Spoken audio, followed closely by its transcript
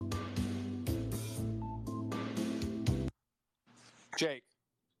Jake,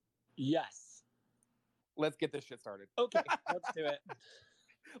 Yes. let's get this shit started. Okay, let's do it.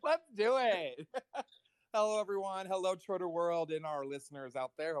 Let's do it. Hello, everyone. Hello, Trotter World and our listeners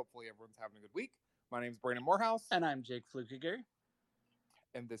out there. Hopefully, everyone's having a good week. My name is Brandon Morehouse. And I'm Jake Flukiger.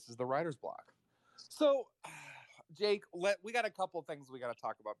 And this is the Writer's Block. So, Jake, we got a couple things we got to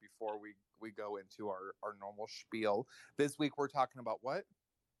talk about before we go into our normal spiel. This week, we're talking about what?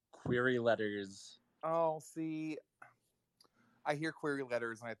 Query letters. Oh, see, I hear query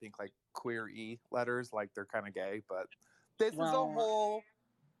letters and I think like queer-y letters, like they're kind of gay, but this is a whole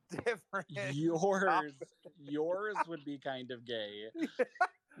different. Yours would be kind of gay.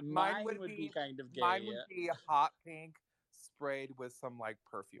 Mine would be kind of gay. Mine would be hot pink sprayed with some like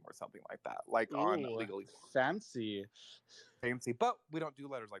perfume or something like that, like on Legally fancy. But we don't do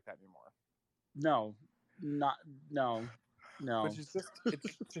letters like that anymore. No. Which is just.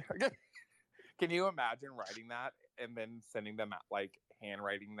 Can you imagine writing that and then sending them out, like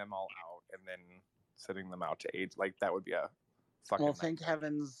handwriting them all out and then sending them out to age? Like that would be a fucking. Well, thank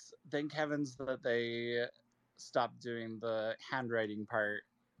heavens that they stopped doing the handwriting part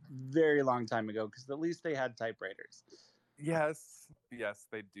very long time ago, because at least they had typewriters. Yes,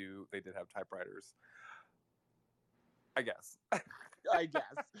 they do. They did have typewriters. I guess.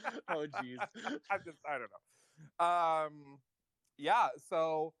 Oh, geez. I don't know. Yeah.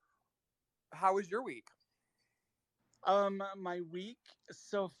 So, how was your week? My week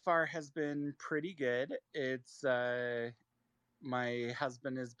so far has been pretty good. It's my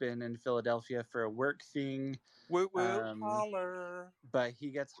husband has been in Philadelphia for a work thing. Woo holler. But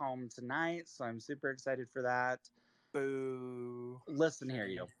he gets home tonight, so I'm super excited for that. Boo. Listen here,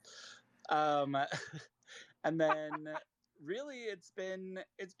 you. And then really it's been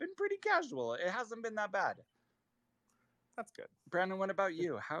pretty casual. It hasn't been that bad. That's good. Brandon, what about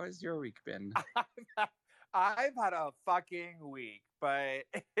you? How has your week been? I've had a fucking week, but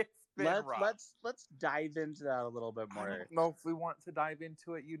it's been rough. Let's dive into that a little bit more. I don't know if we want to dive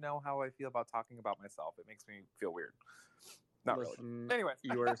into it. You know how I feel about talking about myself. It makes me feel weird. Listen, really. Anyways,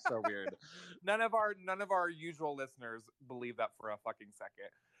 you are so weird. None of our usual listeners believe that for a fucking second.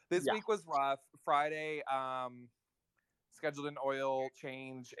 This week was rough. Friday, scheduled an oil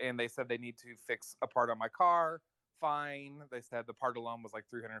change, and they said they need to fix a part on my car. Fine. They said the part alone was like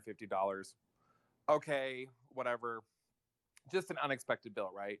 $350. Okay, whatever. Just an unexpected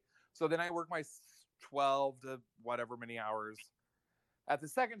bill, right? So then I work my 12 to whatever many hours at the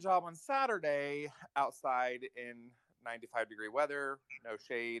second job on Saturday outside in 95-degree weather, no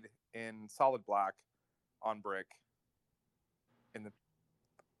shade, in solid black on brick. In the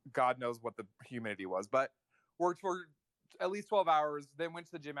God knows what the humidity was, but worked for at least 12 hours, then went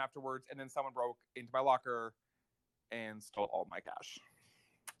to the gym afterwards, and then someone broke into my locker and stole all my cash.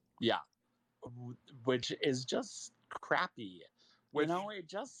 Yeah. Which is just crappy. It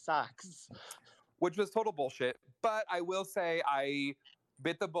just sucks. Which was total bullshit. But I will say I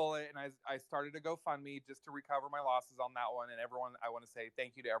bit the bullet and I started a GoFundMe just to recover my losses on that one. And everyone, I want to say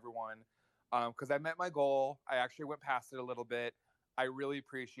thank you to everyone because I met my goal. I actually went past it a little bit. I really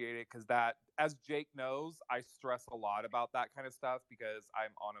appreciate it because that, as Jake knows, I stress a lot about that kind of stuff because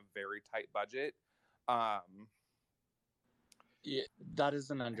I'm on a very tight budget. Yeah, that is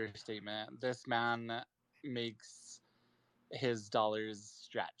an understatement. This man makes his dollars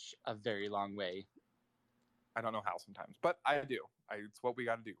stretch a very long way. I don't know how sometimes, but I do. It's what we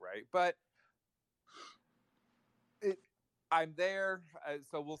got to do, right? But I'm there,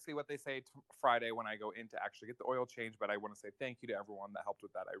 so we'll see what they say Friday when I go in to actually get the oil change. But I want to say thank you to everyone that helped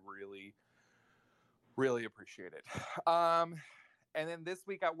with that. I really, really appreciate it. And then this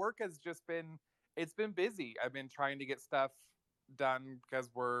week at work has just been, it's been busy. I've been trying to get stuff done because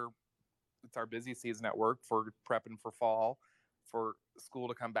it's our busy season at work for prepping for fall, for school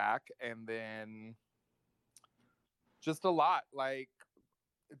to come back, and then just a lot. Like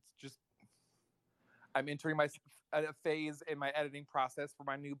it's just I'm entering a phase in my editing process for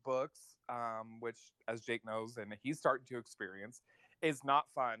my new books, which, as Jake knows and he's starting to experience, is not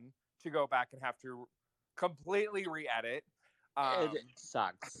fun to go back and have to completely re-edit. It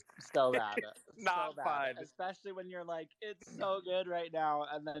sucks so bad. Not so bad. Fun, especially when you're like, it's so good right now,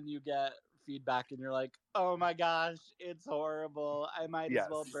 and then you get feedback and you're like, oh my gosh, it's horrible. I might as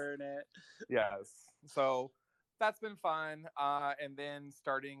well burn it. Yes. So that's been fun. And then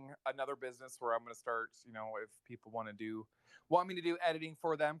starting another business where I'm going to start, if people want me to do editing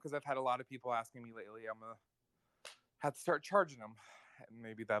for them, because I've had a lot of people asking me lately, I'm going to have to start charging them, and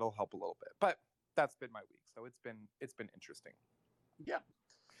maybe that'll help a little bit. But that's been my week. So it's been interesting. Yeah.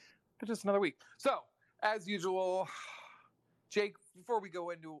 But just another week. So as usual, Jake, before we go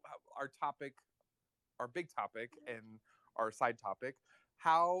into our big topic and our side topic.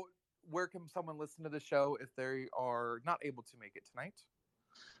 Where can someone listen to the show if they are not able to make it tonight?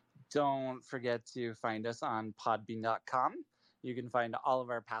 Don't forget to find us on podbean.com. You can find all of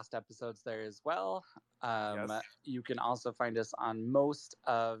our past episodes there as well. Yes. You can also find us on most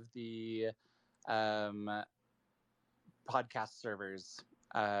of the um, podcast servers.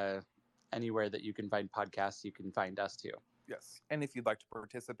 Anywhere that you can find podcasts, you can find us too. Yes. And if you'd like to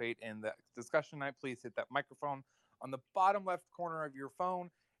participate in the discussion tonight, please hit that microphone on the bottom left corner of your phone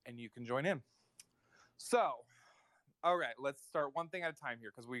and you can join in. So, all right, let's start one thing at a time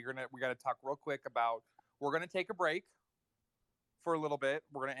here because we got to talk real quick about we're gonna take a break for a little bit.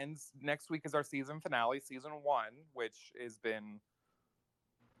 We're gonna end next week is our season finale, season 1, which has been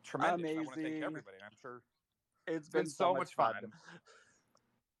tremendous. Amazing. I want to thank everybody. I'm sure it's been so much fun.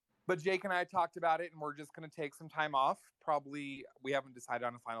 But Jake and I talked about it, and we're just going to take some time off. Probably, we haven't decided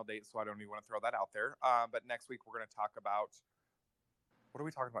on a final date, so I don't even want to throw that out there. But next week, we're going to talk about, what are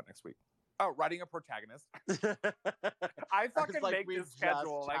we talking about next week? Oh, writing a protagonist. I fucking make this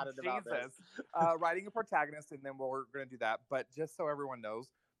schedule, like Jesus. Writing a protagonist, and then we're going to do that. But just so everyone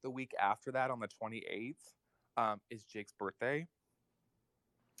knows, the week after that, on the 28th, is Jake's birthday.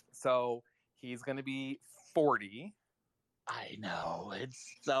 So he's going to be 40. I know,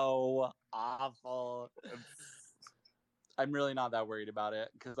 it's so awful. I'm really not that worried about it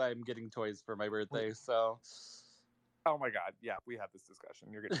because I'm getting toys for my birthday. So, oh my god, yeah, we had this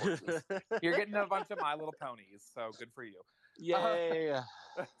discussion. You're getting toys. You're getting a bunch of My Little Ponies. So good for you. Yay!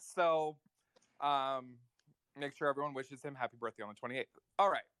 So, make sure everyone wishes him happy birthday on the 28th. All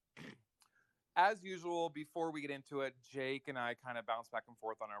right. As usual, before we get into it, Jake and I kind of bounce back and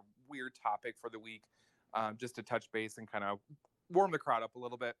forth on a weird topic for the week. Just to touch base and kind of warm the crowd up a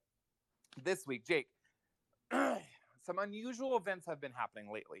little bit. This week, Jake, some unusual events have been happening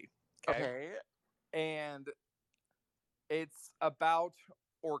lately. Okay. And it's about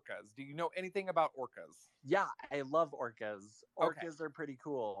orcas. Do you know anything about orcas? Yeah, I love orcas. Orcas are pretty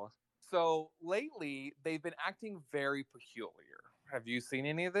cool. So lately, they've been acting very peculiar. Have you seen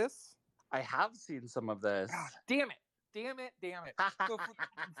any of this? I have seen some of this. God, damn it.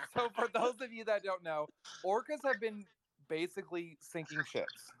 So for those of you that don't know, orcas have been basically sinking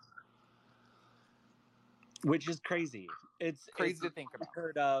ships. Which is crazy. It's crazy to think about.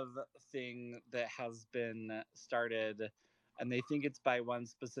 Heard of thing that has been started, and they think it's by one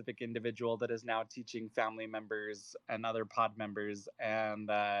specific individual that is now teaching family members and other pod members, and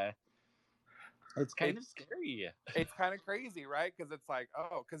it's kind of scary. It's kind of crazy, right? Because it's like,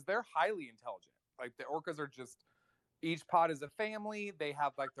 because they're highly intelligent. Like the orcas are just, each pod is a family. They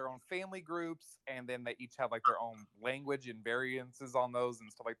have like their own family groups, and then they each have like their own language and variances on those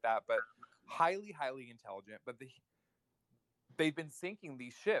and stuff like that. But highly, highly intelligent. But they've been sinking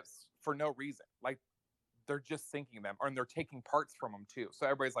these ships for no reason. Like they're just sinking them, and they're taking parts from them too. So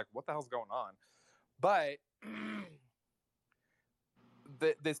everybody's like, what the hell's going on? But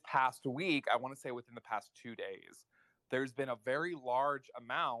this past week, I want to say within the past 2 days, there's been a very large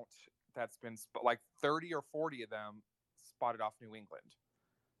amount that's been like 30 or 40 of them spotted off New England.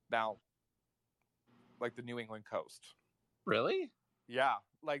 Now, like the New England coast. Really? Yeah.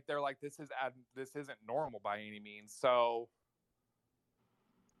 Like they're like, this isn't normal by any means. So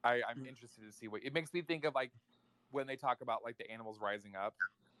I'm interested to see what it makes me think of, like when they talk about like the animals rising up.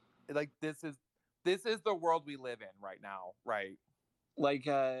 Like this is the world we live in right now, right? Like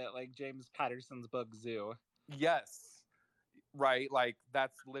James Patterson's book Zoo. Yes. Right? Like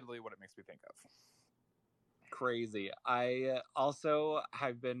that's literally what it makes me think of. Crazy. I also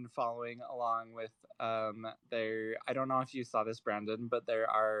have been following along with there, I don't know if you saw this, Brandon, but there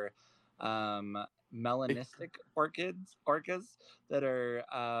are melanistic orcas that are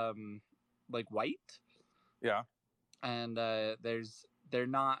like white. Yeah. And they're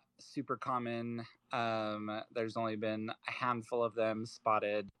not super common. There's only been a handful of them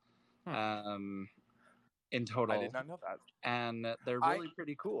spotted in total. I did not know that. And they're really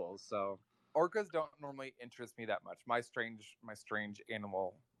pretty cool. So orcas don't normally interest me that much. My strange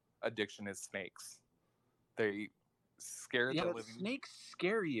animal addiction is snakes. They scare the living. Snakes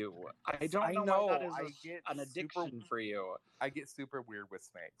scare you. I don't know why that is an addiction for you. I get super weird with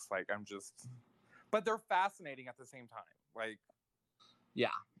snakes. Like I'm just, but they're fascinating at the same time. Like, yeah.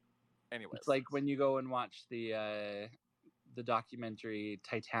 Anyways, it's like when you go and watch the documentary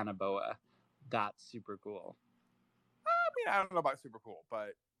Titanoboa. That's super cool. I don't know about super cool,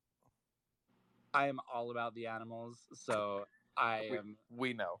 but I am all about the animals, so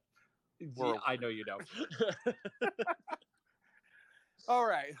we know. I know you know. All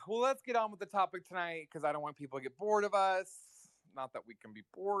right. Well, let's get on with the topic tonight because I don't want people to get bored of us. Not that we can be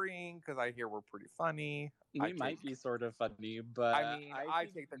boring, because I hear we're pretty funny. We might be sort of funny, but I mean, I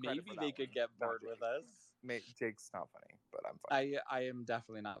think take the credit maybe for that they could one. get Not bored Jake. with us. Jake's not funny, but I'm funny. I am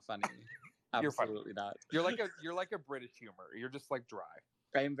definitely not funny. You're funny. Absolutely not. You're like a British humor. You're just like dry.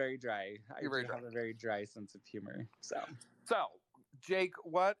 I am very dry. I You're do very dry. have a very dry sense of humor. So, Jake,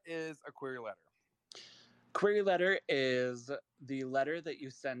 what is a query letter? query letter is the letter that you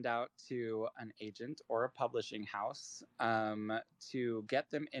send out to an agent or a publishing house to get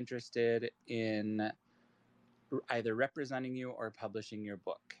them interested in either representing you or publishing your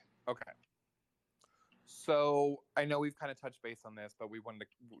book. Okay. So I know we've kind of touched base on this, but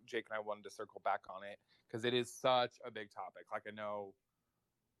Jake and I wanted to circle back on it because it is such a big topic. Like I know.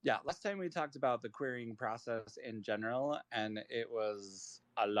 Yeah, last time we talked about the querying process in general, and it was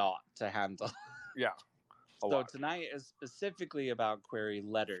a lot to handle. Yeah. So tonight is specifically about query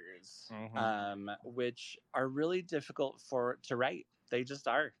letters, which are really difficult to write. They just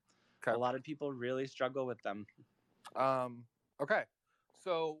are. Okay. A lot of people really struggle with them. Okay.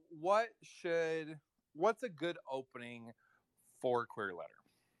 So what's a good opening for a query letter?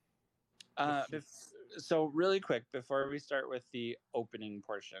 So really quick, before we start with the opening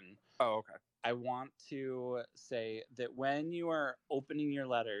portion. Oh, okay. I want to say that when you are opening your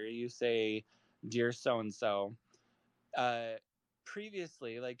letter, you say, "Dear so-and-so."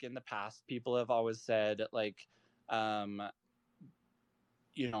 Previously, like in the past, people have always said, like,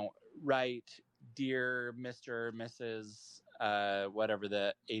 write, "Dear Mr., Mrs., whatever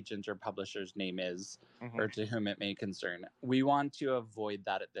the agent or publisher's name is, or to whom it may concern." We want to avoid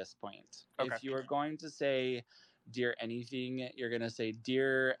that at this point. Okay. If you are going to say "Dear anything," you're going to say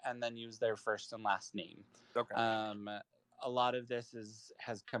 "Dear" and then use their first and last name. Okay. A lot of this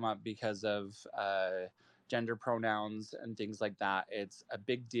has come up because of gender pronouns and things like that. It's a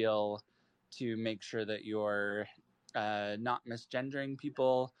big deal to make sure that you're not misgendering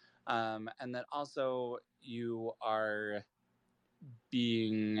people, and that also you are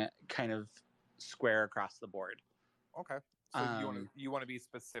being kind of square across the board. Okay. So you want to be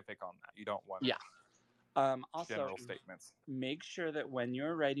specific on that. You don't want also general statements. Make sure that when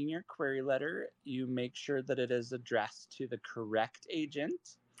you're writing your query letter, you make sure that it is addressed to the correct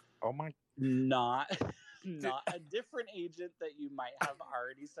agent. Oh my! Not a different agent that you might have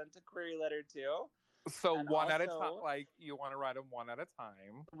already sent a query letter to. So and one at a time, like you want to write them one at a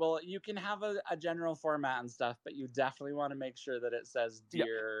time. Well, you can have a general format and stuff, but you definitely want to make sure that it says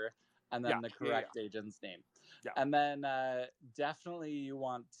 "Dear" and then the correct agent's name. Yeah. And then definitely you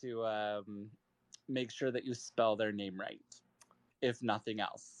want to make sure that you spell their name right, if nothing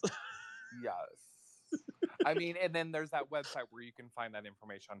else. Yes. I mean, and then there's that website where you can find that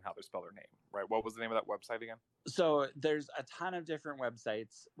information on how to spell their name, right? What was the name of that website again? So there's a ton of different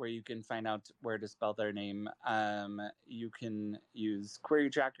websites where you can find out where to spell their name. You can use Query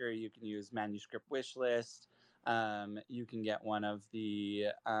Tracker. You can use Manuscript Wishlist. You can get one of the,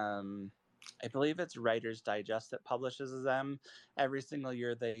 I believe it's Writer's Digest that publishes them. Every single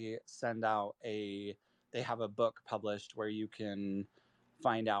year they send out they have a book published where you can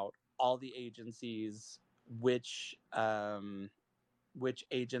find out all the agencies, which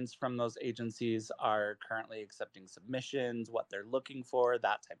agents from those agencies are currently accepting submissions, what they're looking for,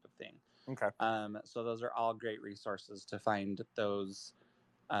 that type of thing. Okay. So those are all great resources to find those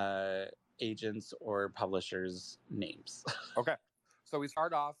agents or publishers' names. Okay. So we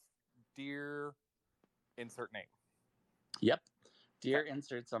start off, "Dear insert name." Yep. "Dear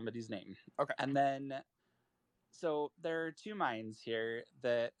insert somebody's name." Okay. And then, so there are two minds here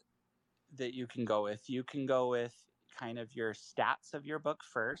that you can go with. You can go with kind of your stats of your book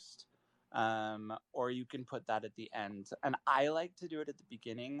first, or you can put that at the end. And I like to do it at the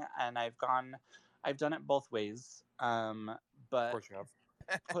beginning, and I've done it both ways. But of course you have.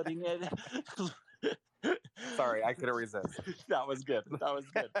 Putting it Sorry, I couldn't resist. That was good.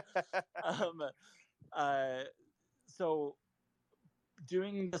 So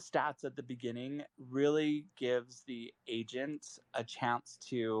doing the stats at the beginning really gives the agent a chance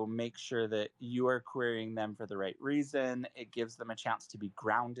to make sure that you are querying them for the right reason. It gives them a chance to be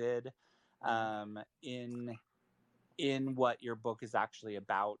grounded in what your book is actually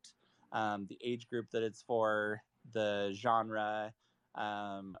about, the age group that it's for, the genre,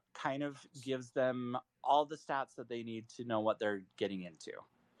 kind of gives them all the stats that they need to know what they're getting into.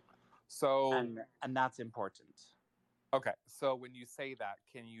 So and that's important. Okay, so when you say that,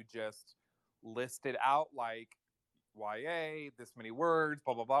 can you just list it out? Like, YA, this many words,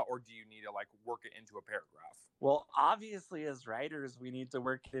 blah blah blah, or do you need to like work it into a paragraph? Well, obviously, as writers, we need to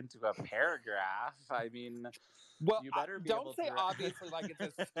work it into a paragraph. I mean, Well, you better be don't able say to. obviously like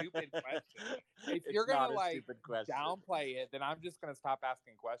it's a stupid question. If It's you're gonna not a like stupid question. downplay it, then I'm just gonna stop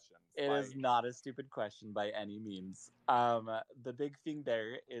asking questions. It Like, is not a stupid question by any means. The big thing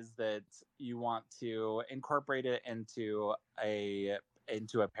there is that you want to incorporate it into a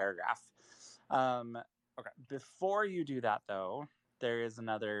paragraph. Um, okay, Before you do that, though, there is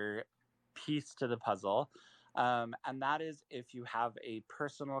another piece to the puzzle, and that is if you have a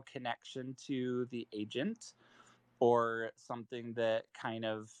personal connection to the agent or something that kind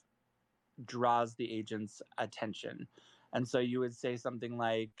of draws the agent's attention. And so you would say something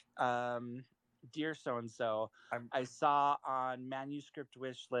like, Dear so and so, I'm I saw on Manuscript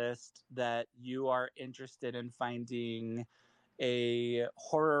Wish List that you are interested in finding a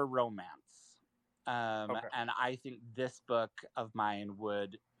horror romance. okay. And I think this book of mine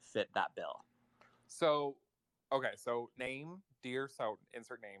would fit that bill. So, okay, so name, dear, so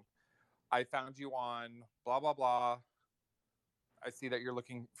insert name. I found you on blah blah blah. I see that you're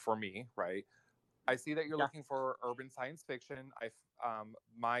looking for me, right? I see that you're Yeah. looking for urban science fiction.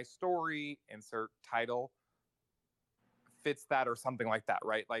 My story, insert title, fits that or something like that,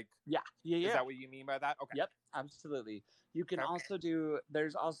 right? Like, Yeah. is that what you mean by that? Okay. Yep, absolutely. You can Okay. also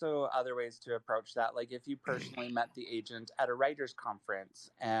there's also other ways to approach that. Like if you personally met the agent at a writer's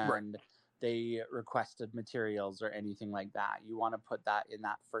conference Right. and they requested materials or anything like that, you want to put that in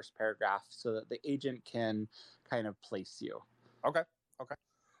that first paragraph so that the agent can kind of place you. Okay. Okay.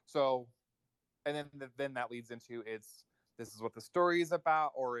 So, and then that leads into this is what the story is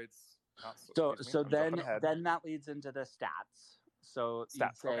about, or it's not. So Excuse me, so I'm jumping then ahead. then that leads into the stats. So you'd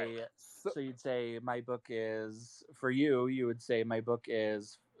Stats. Okay. say So, so you'd say my book is for you. You would say my book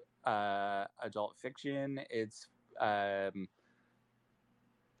is adult fiction. It's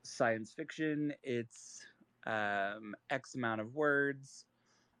science fiction. It's X amount of words,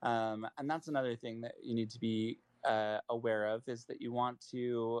 and that's another thing that you need to be aware of is that you want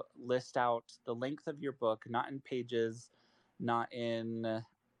to list out the length of your book, not in pages, not in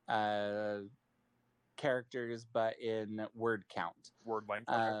characters, but in word count. word length.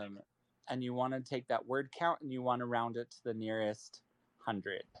 Okay. And you want to take that word count and you want to round it to the nearest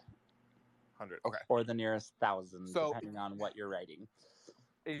 100 100. Okay. or the nearest 1,000, So depending on what you're writing.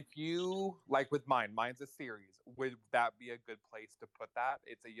 if you like with mine's a series. Would that be a good place to put that?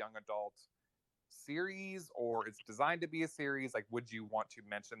 It's a young adult series, or it's designed to be a series. Like, would you want to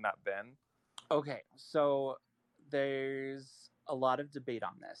mention that then? Okay, so there's a lot of debate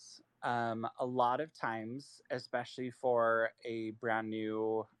on this. A lot of times, especially for a brand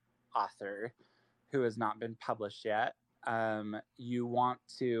new author who has not been published yet, you want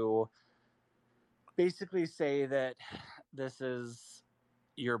to basically say that this is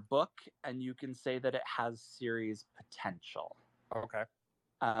your book and you can say that it has series potential. Okay.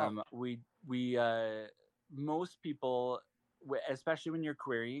 We most people, especially when you're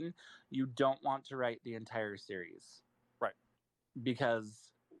querying, you don't want to write the entire series, Right.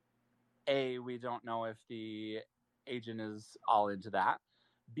 because A, we don't know if the agent is all into that.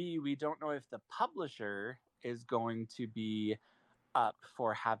 B, we don't know if the publisher is going to be up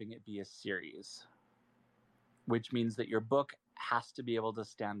for having it be a series, which means that your book has to be able to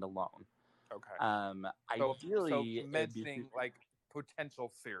stand alone. Okay. So Ideally, it'd be mentioning like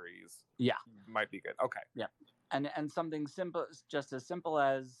potential series, yeah, might be good. Okay. yeah, and something simple, just as simple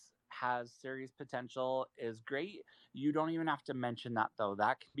as has series potential is great. You don't even have to mention that though.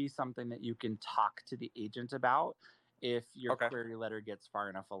 That can be something that you can talk to the agent about if your Okay. query letter gets far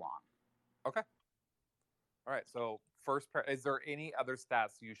enough along. Okay. All right. So is there any other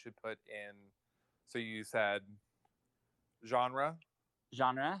stats you should put in? So you said genre,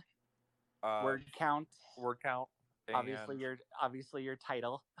 Genre, word count, and obviously your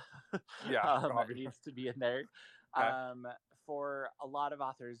title yeah, needs to be in there. Okay. For a lot of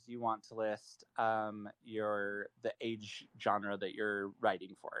authors, you want to list the age genre that you're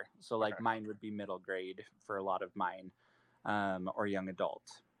writing for. So like Okay. mine would be middle grade for a lot of mine, or young adult.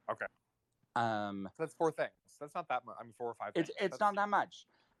 Okay. So that's 4 things. That's not that much. I mean, 4 or 5 things. It's not that much.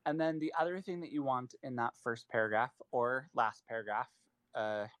 And then the other thing that you want in that first paragraph or last paragraph,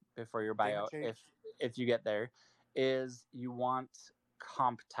 before your bio, if you get there, is you want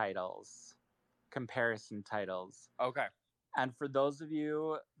comp titles, comparison titles. Okay. And for those of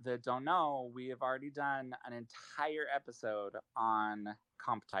you that don't know, we have already done an entire episode on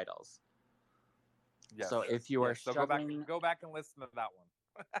comp titles. Yes. So if you are struggling, go back and listen to that one.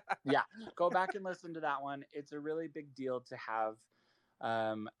 yeah, go back and listen to that one. It's a really big deal to have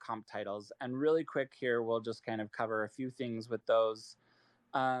comp titles. And really quick here, we'll just kind of cover a few things with those.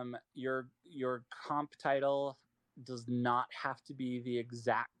 Your comp title does not have to be the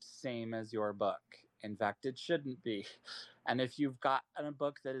exact same as your book. In fact, it shouldn't be. And if you've got a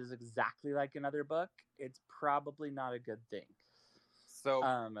book that is exactly like another book, it's probably not a good thing. So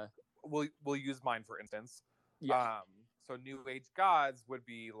we'll use mine for instance. Yeah. So New Age Gods would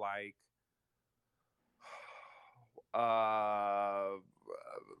be like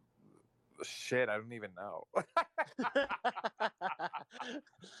shit, I don't even know.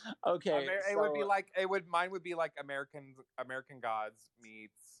 Okay, it would be like mine would be like American Gods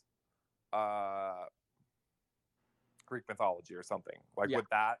meets Greek mythology or something. Like yeah. would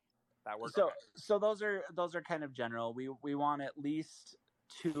that work? So Okay. so those are kind of general. We want at least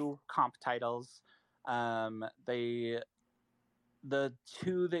 2 comp titles. The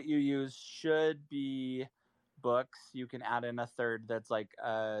 2 that you use should be books. You can add in a third that's like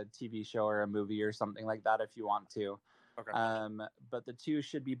a TV show or a movie or something like that if you want to. Okay. But the 2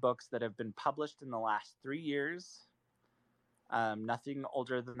 should be books that have been published in the last 3 years. Nothing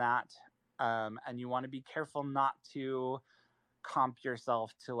older than that. And you want to be careful not to comp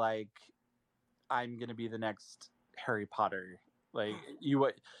yourself to like, I'm going to be the next Harry Potter. Like you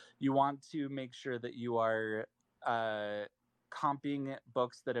want to make sure that you are comping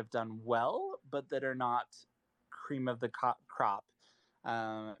books that have done well, but that are not cream of the crop,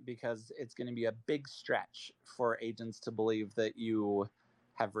 because it's going to be a big stretch for agents to believe that you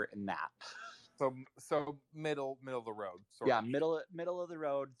have written that. So middle of the road, yeah, of. Middle of the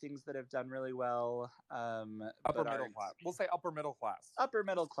road, things that have done really well. Upper middle class. We'll say upper middle class. Upper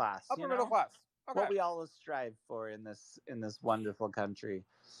middle class. Upper middle class. Okay. What we all strive for in this wonderful country.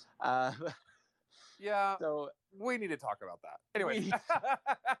 Yeah. So we need to talk about that. Anyway.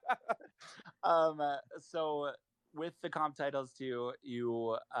 So with the comp titles too,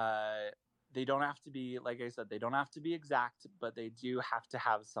 you they don't have to be, like I said, they don't have to be exact, but they do have to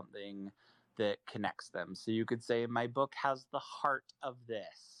have something that connects them. So you could say my book has the heart of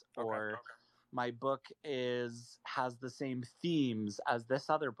this, or my book has the same themes as this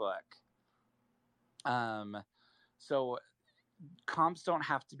other book. So comps don't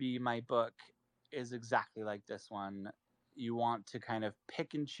have to be my book is exactly like this one. You want to kind of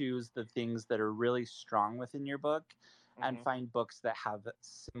pick and choose the things that are really strong within your book, and find books that have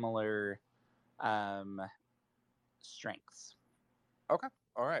similar strengths. Okay.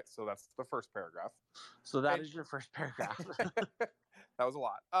 All right. So that's the first paragraph. So that is your first paragraph. That was a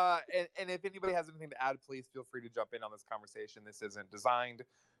lot. And if anybody has anything to add, please feel free to jump in on this conversation. This isn't designed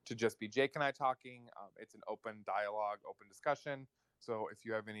to just be Jake and I talking. It's an open dialogue, open discussion. So if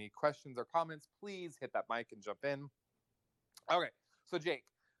you have any questions or comments, please hit that mic and jump in. Okay. So Jake,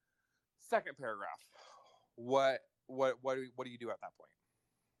 second paragraph. What do you do at that point?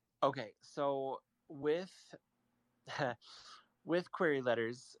 Okay. So with query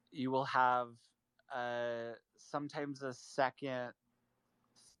letters, you will have sometimes a second,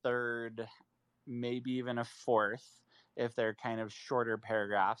 third, maybe even a fourth, if they're kind of shorter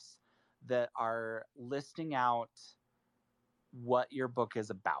paragraphs that are listing out what your book is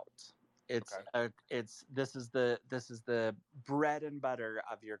about. This is the bread and butter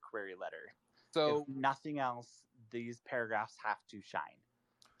of your query letter. So if nothing else, these paragraphs have to shine.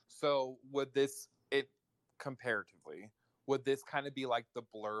 So would comparatively, would this kind of be like the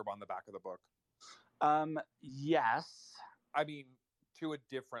blurb on the back of the book? Yes. I mean, to a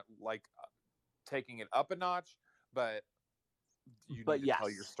different, like, taking it up a notch, but you need to tell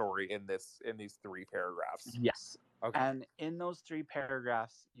your story in these 3 paragraphs. Yes. Okay. And in those 3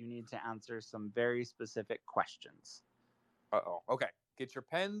 paragraphs, you need to answer some very specific questions. Okay. Get your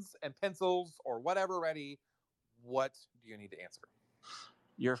pens and pencils or whatever ready. What do you need to answer?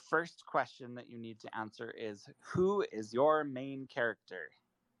 Your first question that you need to answer is, who is your main character?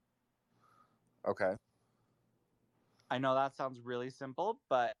 Okay. I know that sounds really simple,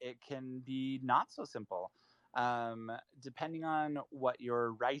 but it can be not so simple. Depending on what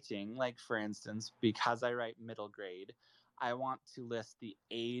you're writing, like for instance, because I write middle grade, I want to list the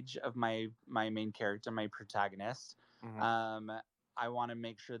age of my main character, my protagonist. I want to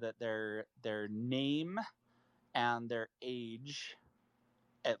make sure that their name and their age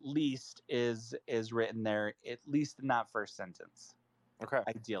at least is written there, at least in that first sentence. Okay.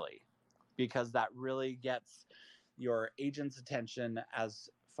 Ideally, because that really gets your agent's attention as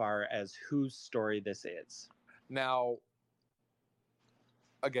far as whose story this is. Now,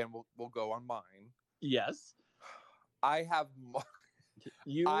 again, we'll go on mine. Yes. I have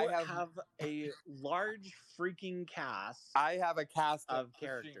You I have a large freaking cast. I have a cast of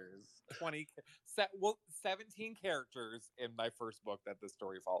characters. 17 characters in my first book that the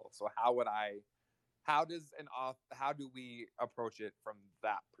story follows. So how do we approach it from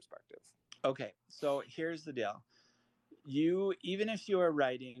that perspective? Okay, so here's the deal. You, even if you are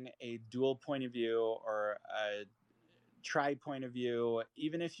writing a dual point of view or a tri point of view,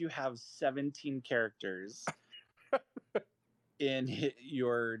 even if you have 17 characters in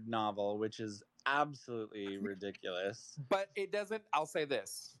your novel, which is absolutely ridiculous. But it doesn't, I'll say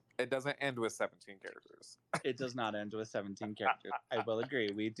this, it doesn't end with 17 characters. It does not end with 17 characters. I will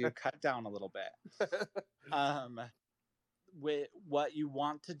agree. We do cut down a little bit. What you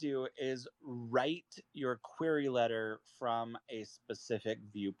want to do is write your query letter from a specific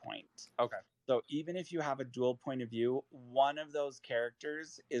viewpoint. Okay. So even if you have a dual point of view, one of those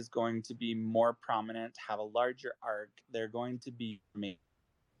characters is going to be more prominent, have a larger arc. They're going to be me.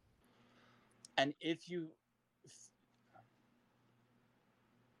 And if you...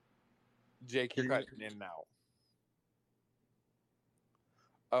 Jake, you're cutting in now.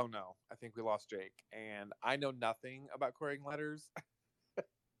 Oh no, I think we lost Jake. And I know nothing about querying letters.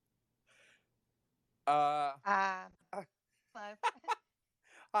 Hello.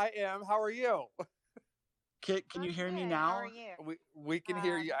 I am. How are you? Can you hear me now? How are you? We can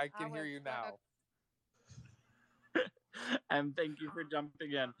hear you. I can hear you now. And thank you for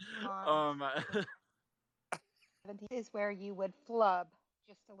jumping in. Is where you would flub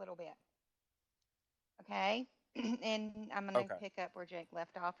just a little bit. Okay? And I'm going to pick up where Jake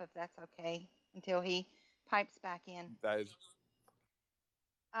left off, if that's okay, until he pipes back in. That is.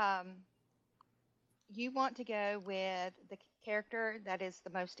 You want to go with the character that is the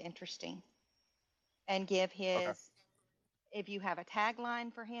most interesting and give his, if you have a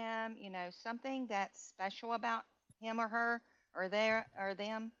tagline for him, you know, something that's special about him or her or their or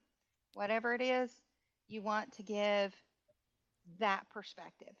them, whatever it is, you want to give that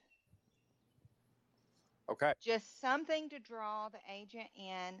perspective. Okay. Just something to draw the agent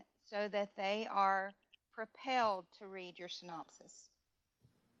in so that they are propelled to read your synopsis.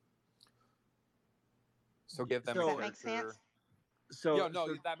 So give them Does that make sense? So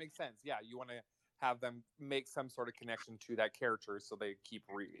that makes sense. Yeah, you want to have them make some sort of connection to that character so they keep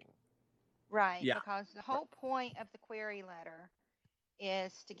reading. Right, because the whole point of the query letter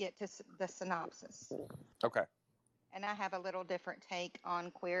is to get to the synopsis. Okay. And I have a little different take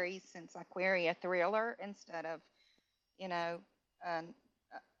on queries since I query a thriller instead of, you know,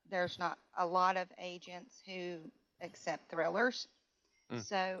 there's not a lot of agents who accept thrillers.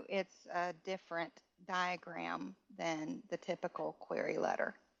 So it's a different diagram than the typical query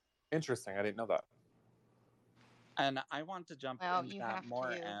letter. Interesting. I didn't know that. And I want to jump into that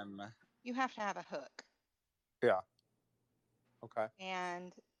more. You have to have a hook. Yeah. Okay.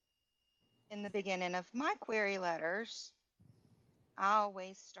 And in the beginning of my query letters, I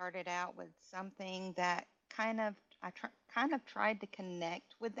always started out with something that kind of tried to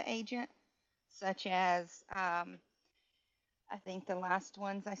connect with the agent, such as I think the last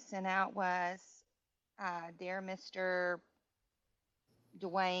ones I sent out was Dear Mr.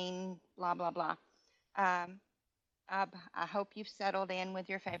 Dwayne, blah, blah, blah. I hope you've settled in with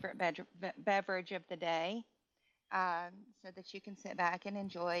your favorite beverage of the day so that you can sit back and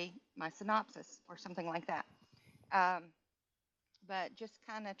enjoy my synopsis or something like that. But just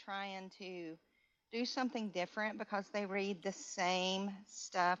kind of trying to do something different because they read the same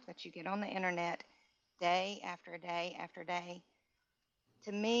stuff that you get on the internet day after day after day.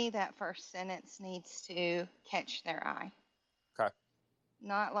 To me, that first sentence needs to catch their eye. Okay.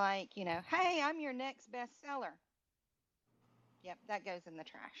 Not like, you know, hey, I'm your next bestseller. Yep, that goes in the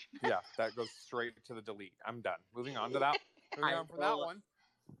trash. Yeah, that goes straight to the delete. I'm done. Moving on to that. Moving on from that one.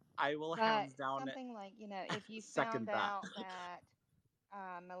 I will hands down something like, you know, if you found out that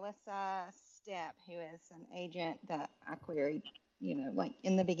Melissa Stepp, who is an agent that I queried, you know, like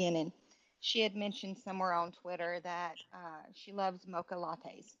in the beginning, she had mentioned somewhere on Twitter that she loves mocha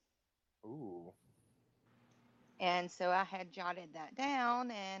lattes. Ooh. And so I had jotted that down,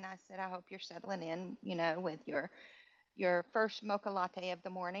 and I said, I hope you're settling in, you know, with your first mocha latte of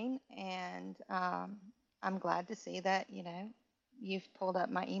the morning. And I'm glad to see that, you know, you've pulled up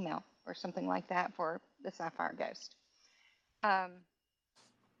my email or something like that for the Sapphire Ghost.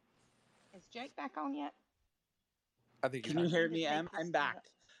 Is Jake back on yet? I think. Can you hear me, Em? I'm back.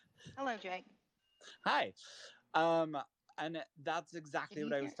 Hello, Jake. Hi. And that's exactly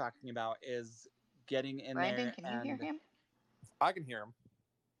what I was talking about, is getting in Brandon, there. Can you hear him? I can hear him.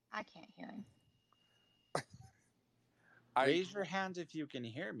 I can't hear him. Raise your hand if you can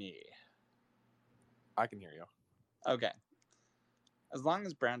hear me. I can hear you. Okay. As long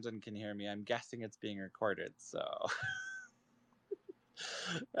as Brandon can hear me, I'm guessing it's being recorded. So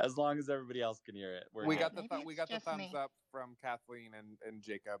as long as everybody else can hear it, we got maybe we it's got the just thumbs me. up from Kathleen and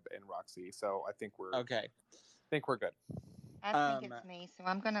Jacob and Roxy. So I think we're okay. good. I think it's me, so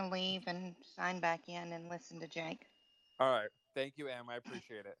I'm going to leave and sign back in and listen to Jake. All right. Thank you, Em. I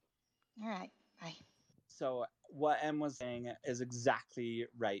appreciate it. All right. Bye. So what Em was saying is exactly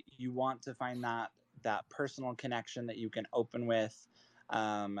right. You want to find that personal connection that you can open with,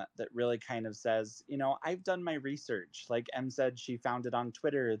 that really kind of says, I've done my research. Like Em said, she found it on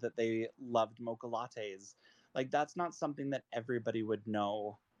Twitter that they loved mocha lattes. Like that's not something that everybody would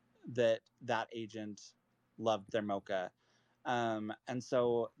know, that agent loved their mocha. And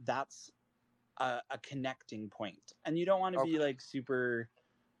so that's a connecting point. And you don't want to be like super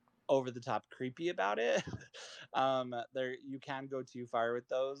over the top creepy about it. There you can go too far with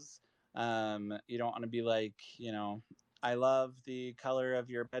those. You don't want to be like, I love the color of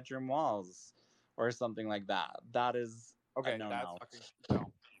your bedroom walls or something like that. That is okay. a no. That's that's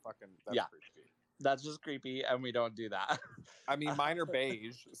yeah, creepy. that's just creepy, and we don't do that. I mean, mine are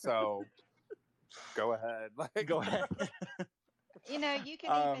beige, so go ahead. Like, Go ahead. You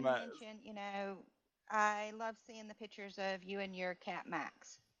can even mention, I love seeing the pictures of you and your cat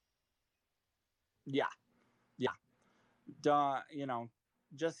Max. Yeah, don't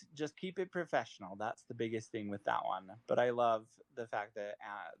just keep it professional. That's the biggest thing with that one. But I love the fact that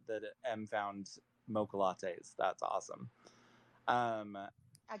M found mocha lattes. That's awesome. I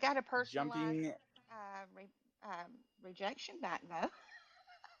got a personalized Jumping. rejection back though.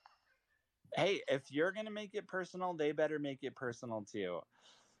 Hey, if you're gonna make it personal, they better make it personal too.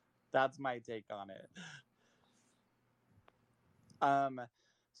 That's my take on it.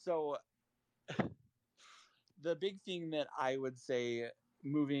 So the big thing that I would say,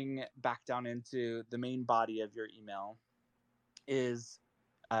 moving back down into the main body of your email, is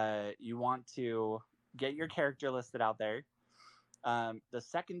you want to get your character listed out there. The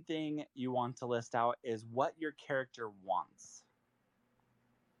second thing you want to list out is what your character wants.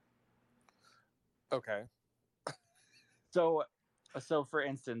 okay. So for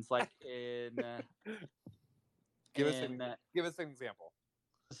instance, like in give us an example.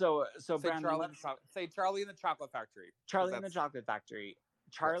 So say Brandon, say Charlie in the Chocolate Factory. Charlie in the Chocolate Factory.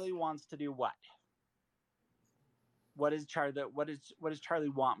 Charlie wants to do what? What does Charlie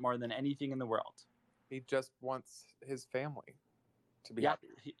want more than anything in the world? He just wants his family to be happy.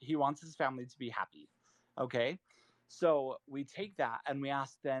 He wants his family to be happy. Okay. So we take that and we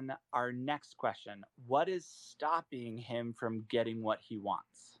ask then our next question. What is stopping him from getting what he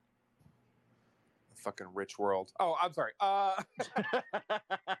wants? The fucking rich world. Oh, I'm sorry.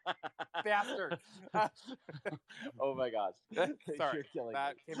 Bastard. Oh my gosh. Sorry. You're killing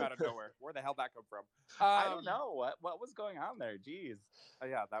that me. came out of nowhere. Where the hell that come from? I don't know. What was going on there? Jeez.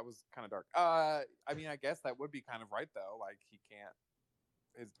 Yeah, that was kind of dark. I mean, I guess that would be kind of right though. Like he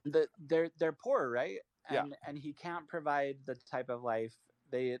can't. They're poor, right? Yeah. And he can't provide the type of life.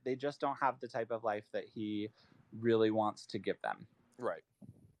 They just don't have the type of life that he really wants to give them. Right.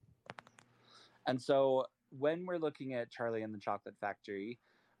 And so when we're looking at Charlie and the Chocolate Factory,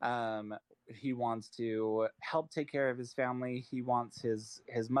 he wants to help take care of his family. He wants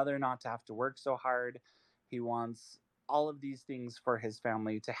his mother not to have to work so hard. He wants all of these things for his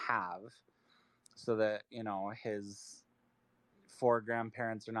family to have, so that his 4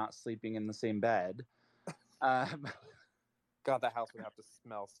 grandparents are not sleeping in the same bed. God, that house would have to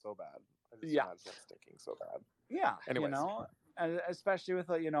smell so bad. I just imagine it stinking so bad. Yeah. Anyways. Especially with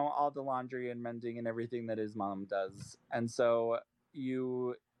all the laundry and mending and everything that his mom does. And so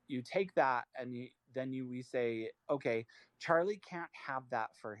you take that and we say, okay, Charlie can't have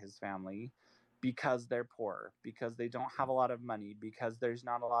that for his family because they're poor, because they don't have a lot of money, because there's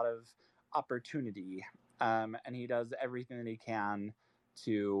not a lot of opportunity. And he does everything that he can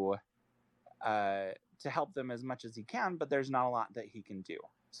to help them as much as he can, but there's not a lot that he can do.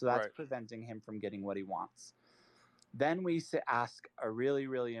 So that's preventing him from getting what he wants. Then we ask a really,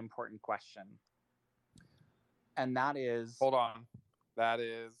 really important question. And that is... Hold on. That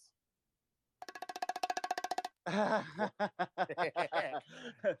is... that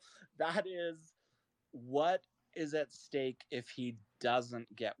is, what is at stake if he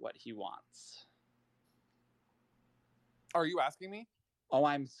doesn't get what he wants? Are you asking me? Oh,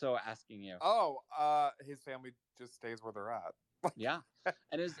 I'm so asking you. Oh, his family just stays where they're at. Yeah.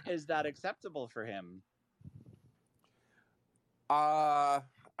 And is that acceptable for him? I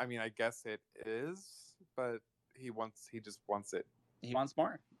mean, I guess it is, but he just wants it. He wants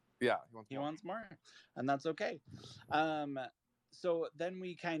more. Yeah, he wants more, and that's okay. so then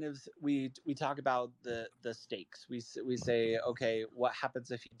we kind of we talk about the stakes. We say, okay, what happens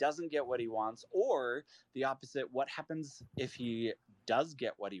if he doesn't get what he wants, or the opposite, what happens if he does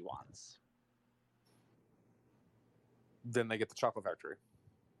get what he wants? Then they get the chocolate factory.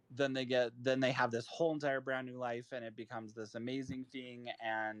 Then they have this whole entire brand new life, and it becomes this amazing thing,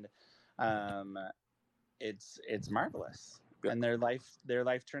 and it's marvelous. Yep. And their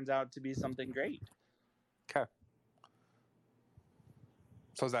life turns out to be something great. Okay.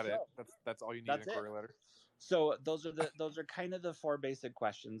 So is that it? That's all you need in a query letter? So those are kind of the 4 basic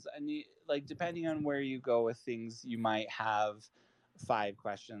questions, and like depending on where you go with things, you might have 5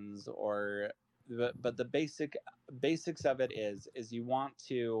 questions, or but the basics of it is you want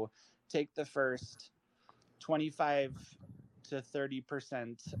to take the first 25 to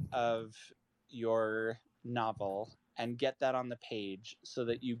 30% of your novel and get that on the page so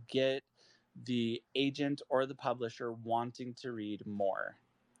that you get the agent or the publisher wanting to read more.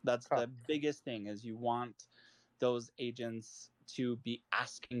 That's the biggest thing, is you want those agents to be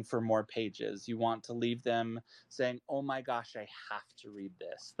asking for more pages. You want to leave them saying, oh my gosh, I have to read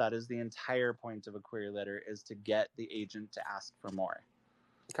this. That is the entire point of a query letter, is to get the agent to ask for more.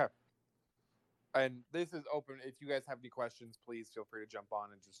 Okay. And this is open. If you guys have any questions, please feel free to jump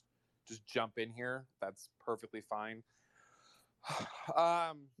on and just jump in here. That's perfectly fine.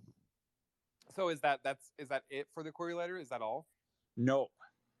 So is that it for the query letter? Is that all? Nope,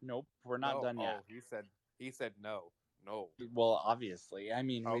 we're not done yet. Oh, he said no. Well, obviously, I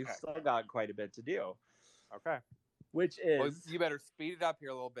mean, we've still got quite a bit to do. Okay. Which is, you better speed it up here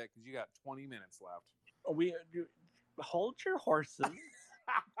a little bit, because you got 20 minutes left. We hold your horses.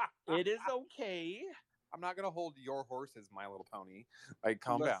 It is okay. I'm not gonna hold your horses, My Little Pony. Like,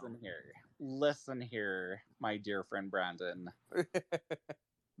 calm down. Listen here, my dear friend Brandon.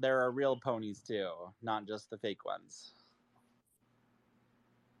 There are real ponies too, not just the fake ones.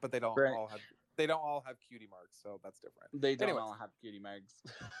 But they don't all have cutie marks, so that's different. They don't all have cutie marks.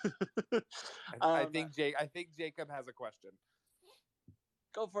 I think Jacob has a question.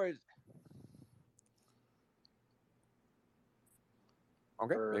 Go for it.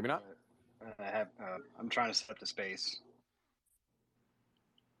 Okay, maybe not. I'm trying to set up the space.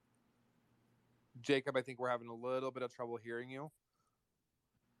 Jacob, I think we're having a little bit of trouble hearing you.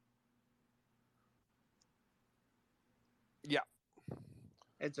 Yeah.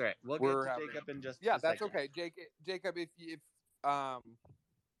 It's all right. We'll get to Jacob in just a second. Yeah, that's okay. Jacob, if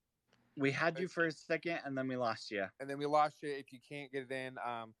we had you for a second, and then we lost you. If you can't get it in,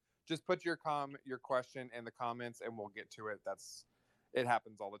 just put your question in the comments, and we'll get to it. It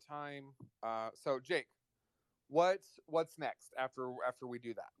happens all the time. So Jake, what's next after we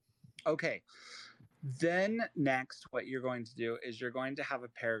do that? Okay. Then next, what you're going to do is you're going to have a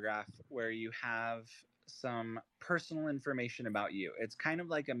paragraph where you have some personal information about you. It's kind of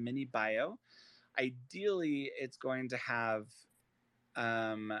like a mini bio. Ideally, it's going to have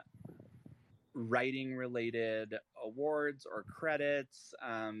writing related awards or credits,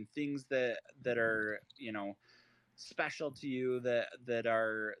 things that are, special to you, that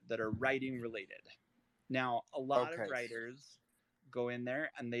are writing related. Now, a lot of writers go in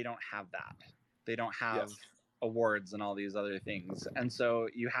there and they don't have that. They don't have awards and all these other things. And so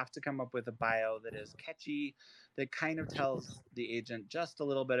you have to come up with a bio that is catchy, that kind of tells the agent just a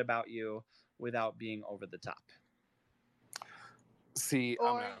little bit about you without being over the top.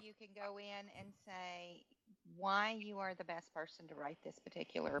 Or you can go in and say why you are the best person to write this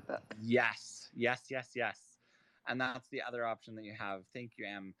particular book. Yes. And that's the other option that you have. Thank you,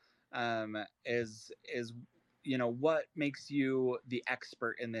 Em. Is what makes you the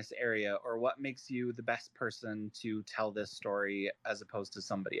expert in this area, or what makes you the best person to tell this story as opposed to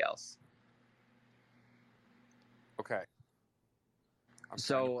somebody else? Okay.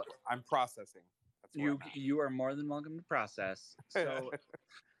 I'm processing. You are more than welcome to process. So,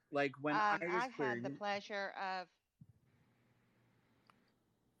 like when I had the pleasure of.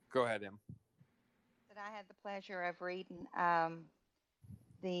 Go ahead, Em. That I had the pleasure of reading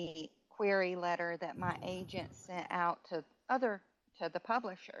the query letter that my agent sent out to the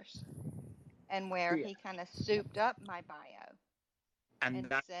publishers, and where he kind of souped up my bio and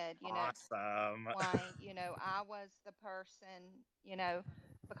said, awesome. why, I was the person,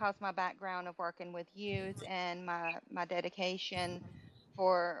 because my background of working with youth and my dedication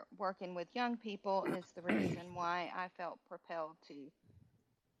for working with young people is the reason why I felt propelled to,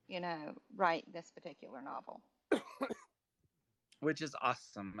 write this particular novel. Which is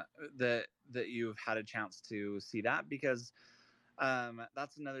awesome that you've had a chance to see that, because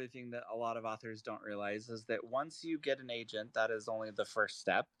that's another thing that a lot of authors don't realize, is that once you get an agent, that is only the first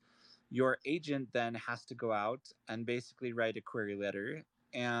step. Your agent then has to go out and basically write a query letter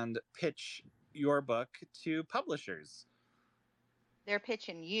and pitch your book to publishers. They're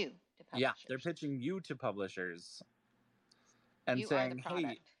pitching you to publishers. Yeah, they're pitching you to publishers and you saying, are the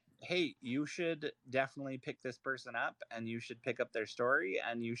product. hey, you should definitely pick this person up and you should pick up their story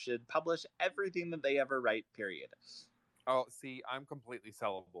and you should publish everything that they ever write, period. Oh, see, I'm completely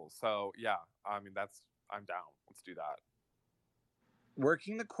sellable. So, yeah, I mean, I'm down. Let's do that.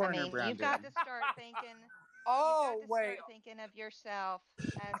 Working the corner, Brandon. You've got to start thinking. Wait. Start thinking of yourself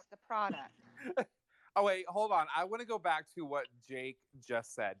as the product. Oh, wait, hold on. I want to go back to what Jake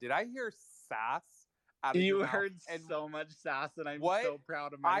just said. Did I hear sass out of your mouth? You heard so much sass, and I'm so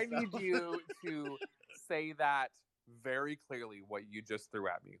proud of myself. I need you to say that very clearly, what you just threw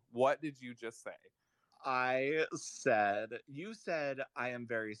at me. What did you just say? You said I am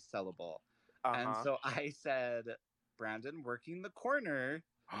very sellable. And so I said, Brandon, working the corner.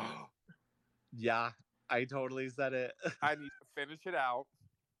 Yeah, I totally said it. I need to finish it out.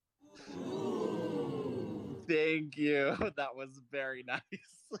 Thank you. That was very nice.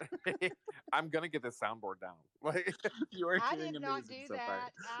 I'm gonna get this soundboard down. Like you are I doing did amazing not do so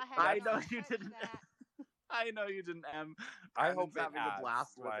that. far. I know you didn't. I know you didn't. I hope having a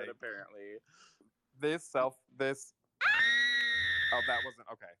blast with it. Apparently, this. Oh, that wasn't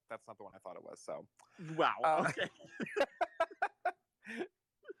okay. That's not the one I thought it was. So, wow. Okay.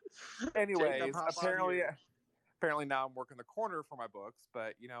 Anyways, apparently now I'm working the corner for my books,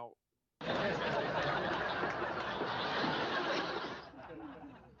 but you know.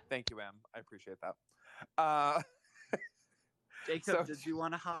 Thank you, Em. I appreciate that. Jacob, did you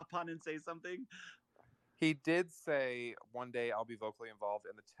want to hop on and say something? He did say, one day I'll be vocally involved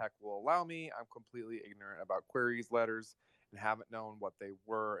and the tech will allow me. I'm completely ignorant about queries, letters, and haven't known what they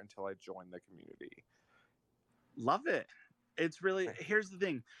were until I joined the community. Love it. It's really, here's the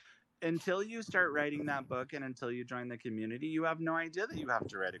thing. Until you start writing that book and until you join the community, you have no idea that you have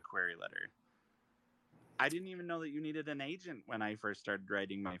to write a query letter. I didn't even know that you needed an agent when I first started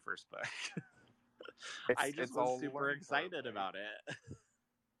writing my first book. I just was super excited about it.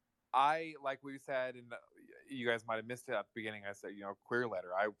 Like we said, and you guys might have missed it at the beginning, I said, query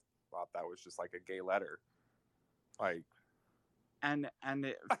letter. I thought that was just like a gay letter. Like, and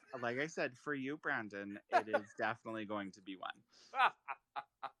it, like I said, for you, Brandon, it is definitely going to be one.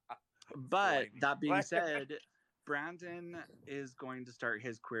 But that being said, Brandon is going to start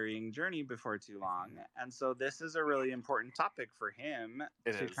his querying journey before too long. And so this is a really important topic for him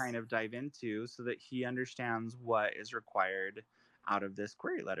to kind of dive into so that he understands what is required out of this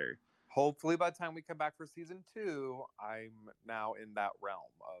query letter. Hopefully by the time we come back for season 2, I'm now in that realm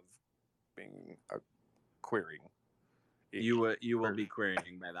of being a querying. You will be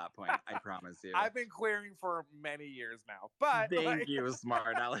querying by that point. I promise you. I've been querying for many years now, but thank you,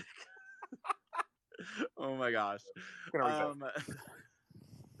 smart Alec. Oh my gosh.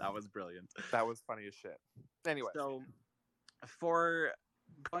 That was brilliant. That was funny as shit. Anyway. So for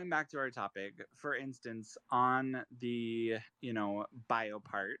going back to our topic, for instance, on the, bio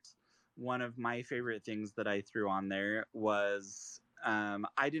part, one of my favorite things that I threw on there was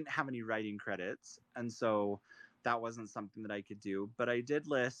I didn't have any writing credits. And so that wasn't something that I could do. But I did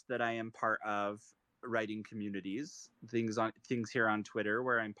list that I am part of writing communities, things here on Twitter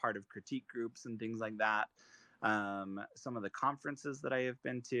where I'm part of critique groups and things like that. Some of the conferences that I have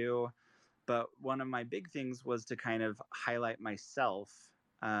been to. But one of my big things was to kind of highlight myself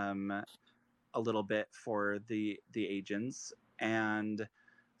a little bit for the agents. And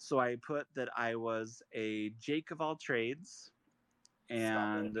so I put that I was a Jake of all trades.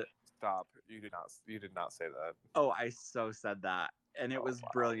 And Stop. You did not say that. Oh, I so said that. And it was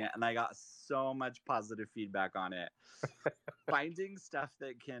brilliant. And I got so much positive feedback on it. Finding stuff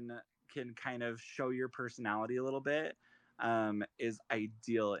that can kind of show your personality a little bit is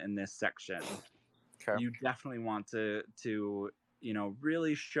ideal in this section. Okay. You definitely want to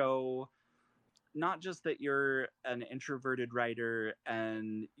really show not just that you're an introverted writer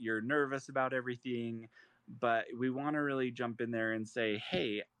and you're nervous about everything, but we want to really jump in there and say,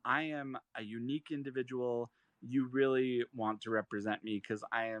 hey, I am a unique individual. You really want to represent me because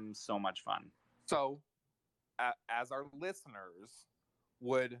I am so much fun. So, as our listeners,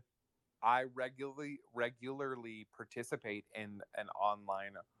 would I regularly participate in an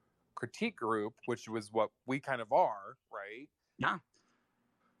online critique group, which was what we kind of are, right? Yeah.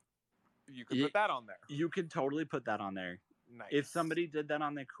 You could put that on there. You could totally put that on there. Nice. If somebody did that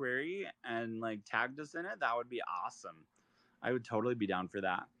on the query and like tagged us in it, that would be awesome. I would totally be down for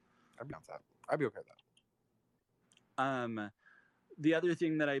that. I'd be down for that. I'd be okay with that. The other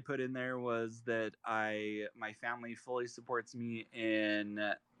thing that I put in there was that my family fully supports me in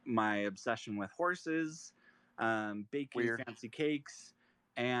my obsession with horses, baking Weird. fancy cakes,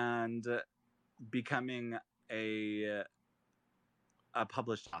 and becoming a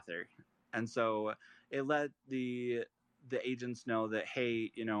published author. And so it let the agents know that,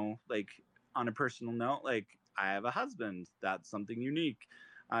 hey, you know, like on a personal note, like I have a husband, that's something unique.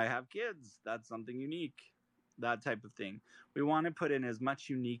 I have kids, that's something unique. That type of thing. We want to put in as much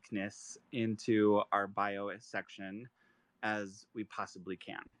uniqueness into our bio section as we possibly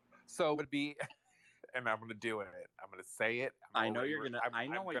can. So it would be, and I'm gonna do it. I'm gonna say it. I know you're gonna. I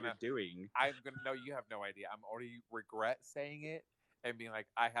know what you're doing. I'm gonna. No, you have no idea. I'm already regret saying it and being like,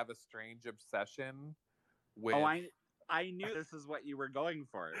 I have a strange obsession with. Oh, I knew this is what you were going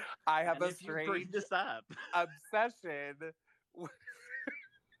for. I have and a strange this up. obsession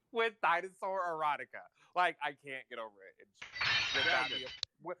with dinosaur erotica. Like I can't get over it.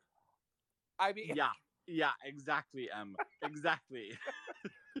 I mean, yeah, exactly, exactly.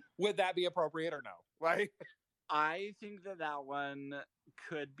 Would that be appropriate or no? Like, I think that one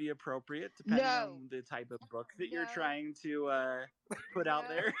could be appropriate depending on the type of book that you're trying to put out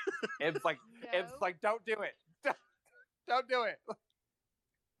there. It's like don't do it. Don't do it.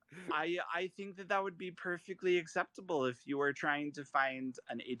 I think that would be perfectly acceptable if you were trying to find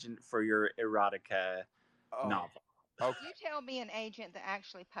an agent for your erotica novel. Okay. You tell me an agent that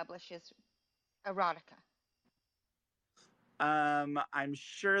actually publishes erotica. I'm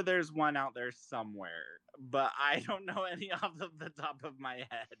sure there's one out there somewhere, but I don't know any off of the top of my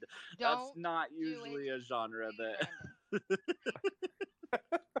head. That's not usually a genre that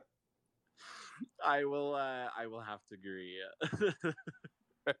I will have to agree.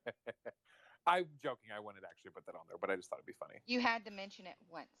 I'm joking. I wouldn't actually put that on there, but I just thought it'd be funny. You had to mention it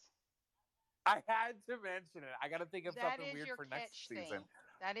once. I had to mention it. I got to think of something weird for next season.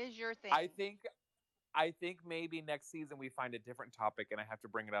 That is your thing. I think maybe next season we find a different topic and I have to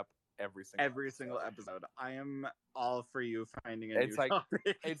bring it up every single episode. I am all for you finding a new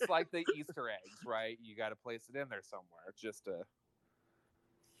topic. It's like the Easter eggs, right? You got to place it in there somewhere. Just to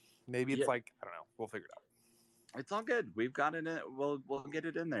maybe it's like, I don't know. We'll figure it out. It's all good. We've got it in. We'll get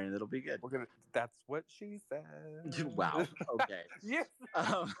it in there and it'll be good. That's what she said. Wow. Okay. Yes.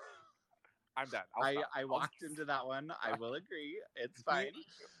 I'm done. I walked into that one. I will agree. It's fine.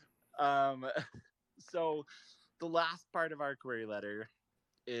 So the last part of our query letter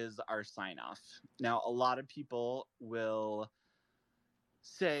is our sign off. Now, a lot of people will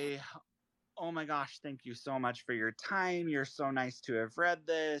say, oh my gosh, thank you so much for your time. You're so nice to have read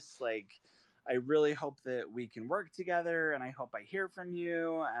this. Like, I really hope that we can work together and I hope I hear from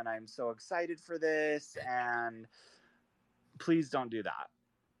you. And I'm so excited for this. And please don't do that.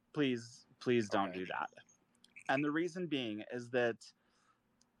 Please don't do that. And the reason being is that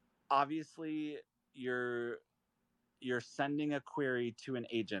obviously you're sending a query to an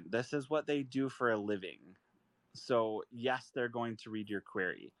agent. This is what they do for a living. So yes, they're going to read your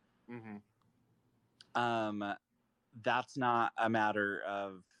query. Mm-hmm. That's not a matter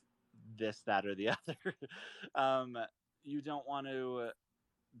of this, that, or the other. You don't want to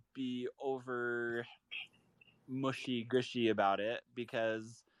be over mushy gushy about it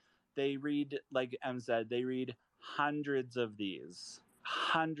because they read, like Em said, they read hundreds of these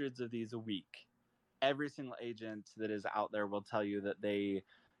a week. Every single agent that is out there will tell you that they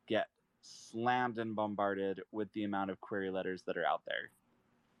get slammed and bombarded with the amount of query letters that are out there.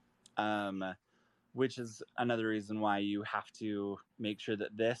 Which is another reason why you have to make sure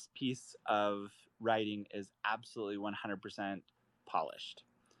that this piece of writing is absolutely 100% polished.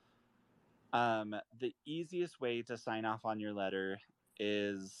 The easiest way to sign off on your letter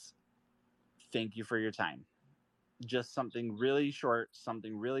is thank you for your time. Just something really short,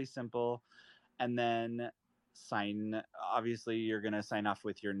 something really simple. And then obviously you're going to sign off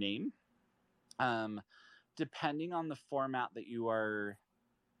with your name. Depending on the format that you are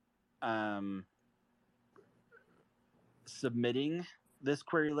submitting this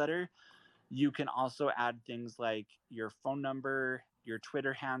query letter, you can also add things like your phone number, your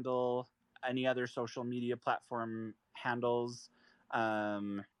Twitter handle, any other social media platform handles.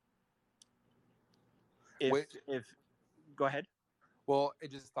 If go ahead. Well, I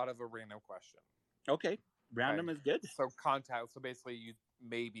just thought of a random question. Okay. Random is good. So basically you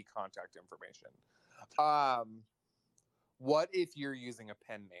maybe contact information. What if you're using a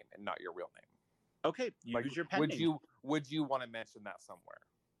pen name and not your real name? Okay, use your pen name. Would you want to mention that somewhere?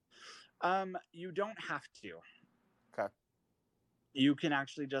 You don't have to. Okay. You can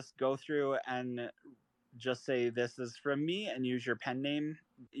actually just go through and just say this is from me and use your pen name.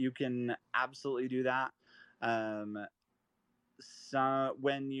 You can absolutely do that. So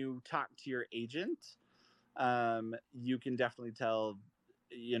when you talk to your agent, you can definitely tell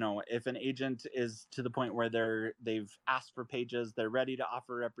if an agent is to the point where they've asked for pages, they're ready to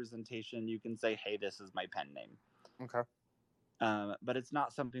offer representation, you can say, hey, this is my pen name. Okay. But it's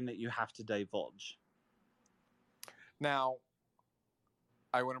not something that you have to divulge. Now,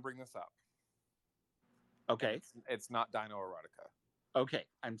 I want to bring this up. Okay. It's not Dino Erotica. Okay,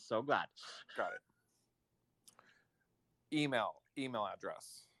 I'm so glad. Got it. Email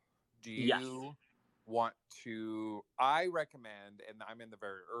address. Do you want to? I recommend, and I'm in the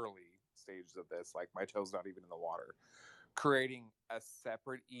very early stages of this, like my toe's not even in the water, creating a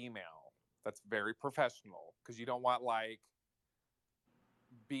separate email that's very professional, because you don't want like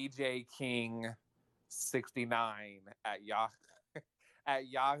BJ King 69 at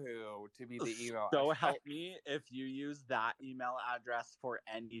Yahoo to be the email. So help me if you use that email address for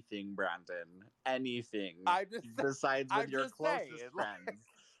anything, Brandon. Anything. Besides with your closest friends.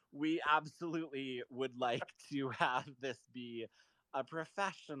 We absolutely would like to have this be a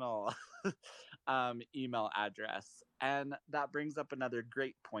professional email address. And that brings up another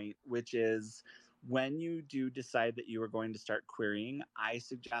great point, which is when you do decide that you are going to start querying, I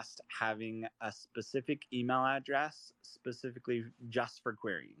suggest having a specific email address specifically just for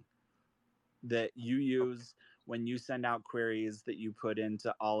querying that you use when you send out queries, that you put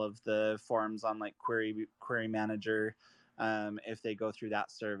into all of the forms on like Query Manager, if they go through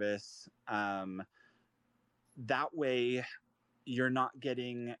that service. That way you're not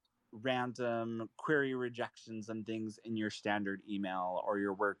getting random query rejections and things in your standard email or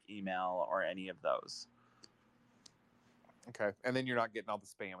your work email or any of those. Okay. And then you're not getting all the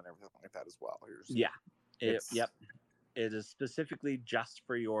spam and everything like that as well. Yep. It is specifically just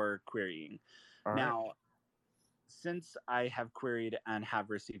for your querying. All now, right. Since I have queried and have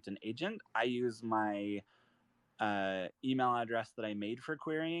received an agent, I use my email address that I made for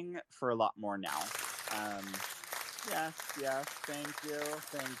querying for a lot more now. Yes, thank you.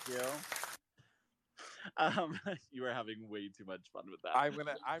 You are having way too much fun with that. I'm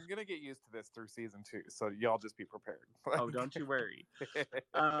gonna get used to this through season 2, so y'all just be prepared. Oh, don't you worry.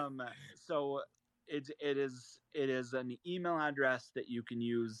 So it is an email address that you can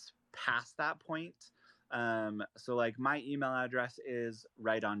use past that point. So like my email address is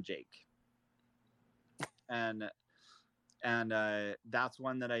right on Jake, and that's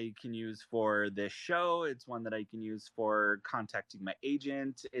one that I can use for this show. It's one that I can use for contacting my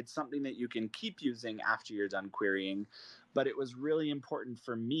agent. It's something that you can keep using after you're done querying. But it was really important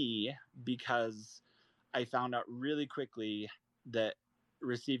for me because I found out really quickly that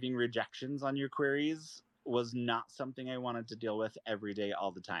receiving rejections on your queries was not something I wanted to deal with every day,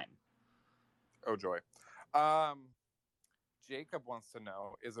 all the time. Oh, joy. Jacob wants to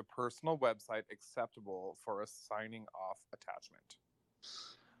know, is a personal website acceptable for a signing off attachment?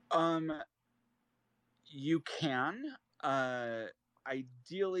 You can.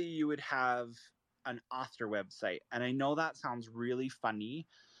 Ideally, you would have an author website. And I know that sounds really funny.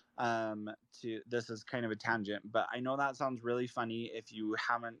 This is kind of a tangent, but I know that sounds really funny if you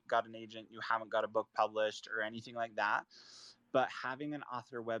haven't got an agent, you haven't got a book published or anything like that. But having an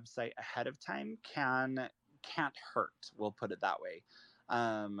author website ahead of time can't hurt. We'll put it that way.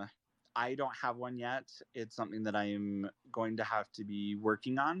 I don't have one yet. It's something that I'm going to have to be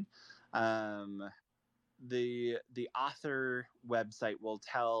working on. The author website will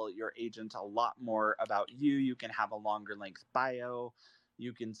tell your agent a lot more about you. You can have a longer length bio.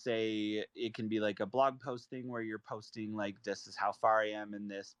 You can say, it can be like a blog posting where you're posting like, this is how far I am in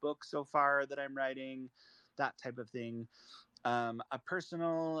this book so far that I'm writing, that type of thing. A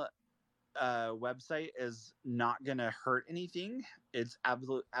personal website is not going to hurt anything. It's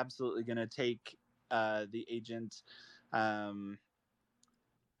absolutely going to take the agent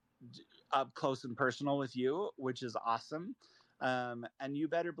up close and personal with you, which is awesome. And you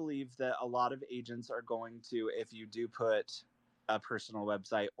better believe that a lot of agents are going to, if you do put a personal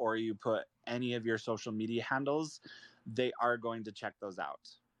website or you put any of your social media handles, they are going to check those out.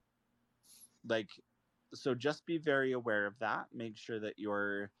 So just be very aware of that. Make sure that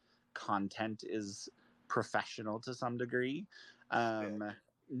your content is professional to some degree.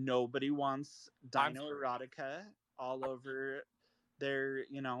 Nobody wants Dino Erotica all over their,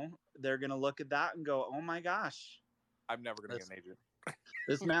 they're going to look at that and go, oh my gosh. I'm never going to get an agent.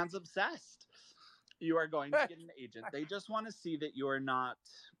 This man's obsessed. You are going to get an agent. They just want to see that you're not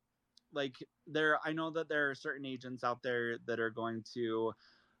like I know that there are certain agents out there that are going to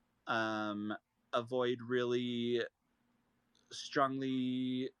avoid really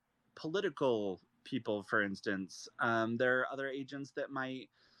strongly political people, for instance. There are other agents that might,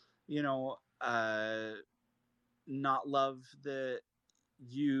 not love the,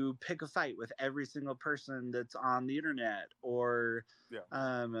 you pick a fight with every single person that's on the internet, or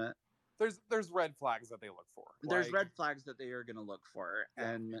there's red flags that they look for. There's red flags that they are going to look for,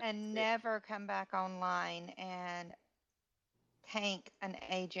 and never come back online and tank an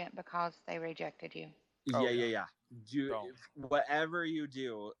agent because they rejected you. Yeah. Do whatever you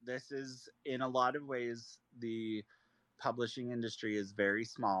do. This is, in a lot of ways, the publishing industry is very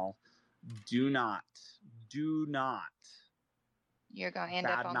small. Do not. You're going to end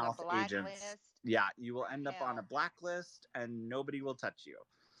up on the blacklist. Agents. Yeah, you will end up on a blacklist, and nobody will touch you.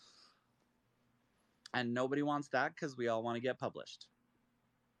 And nobody wants that because we all want to get published.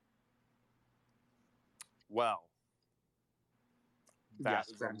 Well, that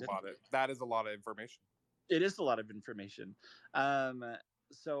is a lot of information. It is a lot of information.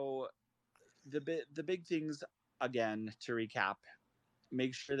 So the big things, again, to recap,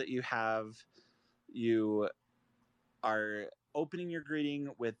 make sure that you are opening your greeting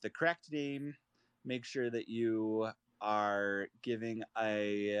with the correct name. Make sure that you are giving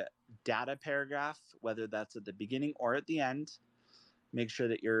a data paragraph, whether that's at the beginning or at the end. Make sure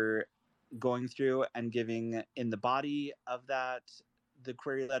that you're going through and giving in the body of the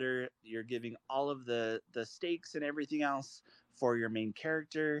query letter, you're giving all of the stakes and everything else for your main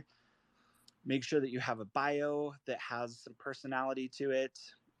character. Make sure that you have a bio that has some personality to it.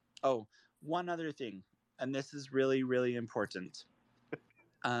 Oh, one other thing, and this is really, really important.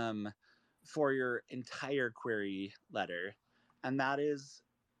 For your entire query letter, and that is,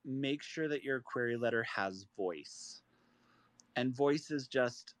 make sure that your query letter has voice. And voice is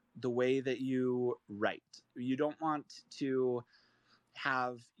just the way that you write. You don't want to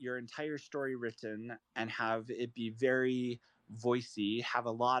have your entire story written and have it be very voicey, have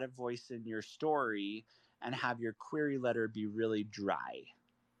a lot of voice in your story, and have your query letter be really dry.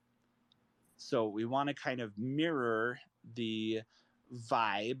 So we want to kind of mirror the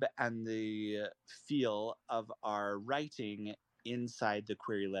vibe and the feel of our writing inside the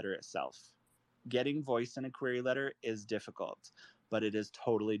query letter itself. Getting voice in a query letter is difficult, but it is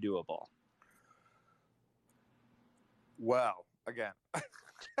totally doable. Well, again,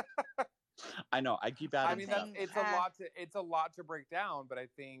 I know I keep adding. I mean, it's a lot to break down, but I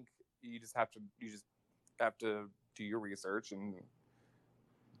think you just have to do your research and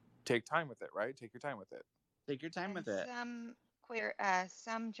take time with it, right? Take your time with it. Take your time with it.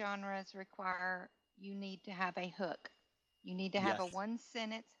 Some genres require you need to have a hook. You need to have a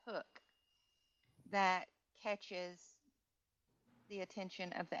one-sentence hook that catches the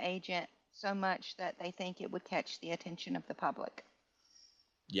attention of the agent so much that they think it would catch the attention of the public.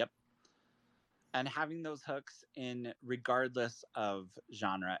 Yep. And having those hooks in regardless of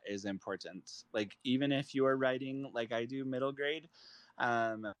genre is important. Like, even if you are writing like I do middle grade,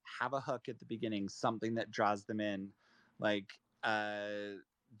 have a hook at the beginning, something that draws them in. Like,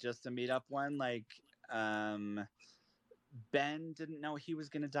 just to meet up one, like, Ben didn't know he was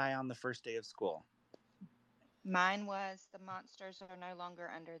going to die on the first day of school. Mine was the monsters are no longer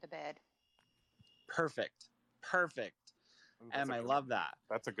under the bed. Perfect. Em, I love that.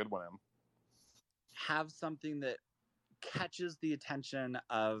 That's a good one, Em. Have something that catches the attention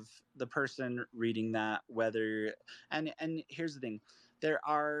of the person reading that, whether and here's the thing, there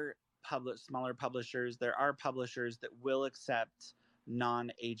are smaller publishers, there are publishers that will accept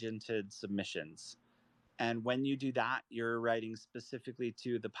non-agented submissions, and when you do that, you're writing specifically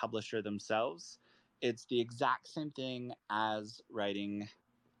to the publisher themselves. It's the exact same thing as writing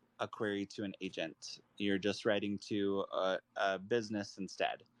a query to an agent. You're just writing to a business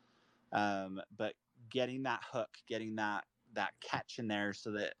instead. But getting that hook, getting that catch in there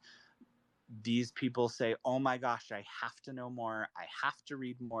so that these people say, oh my gosh, I have to know more, I have to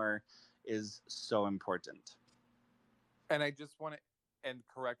read more, is so important. And I just want to, and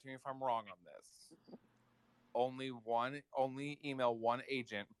correct me if I'm wrong on this, only email one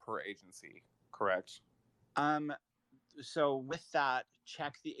agent per agency, correct? So with that,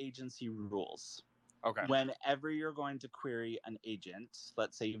 check the agency rules. Okay. Whenever you're going to query an agent,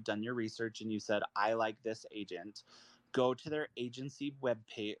 let's say you've done your research and you said, I like this agent, go to their agency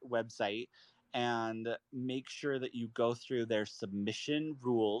website and make sure that you go through their submission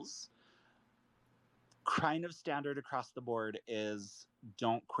rules. Kind of standard across the board is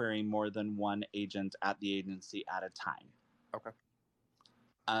don't query more than one agent at the agency at a time. Okay.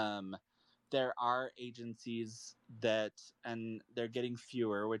 There are agencies and they're getting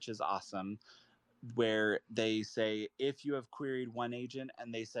fewer, which is awesome, where they say, if you have queried one agent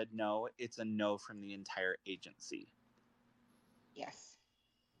and they said no, it's a no from the entire agency. Yes.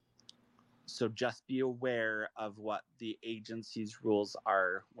 So just be aware of what the agency's rules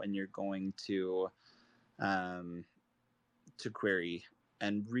are when you're going to query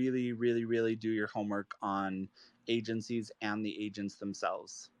and really, really, really do your homework on agencies and the agents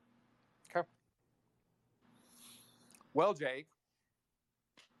themselves. Okay. Well, Jake,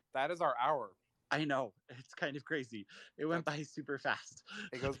 that is our hour. I know, it's kind of crazy. It went by super fast.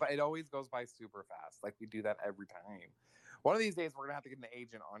 It always goes by super fast. Like, we do that every time. One of these days, we're gonna have to get an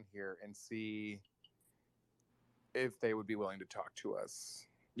agent on here and see if they would be willing to talk to us.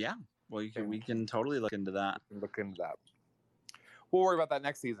 Yeah, well, we can totally look into that. Look into that. We'll worry about that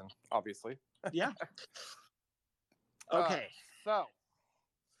next season, obviously. Yeah. Okay.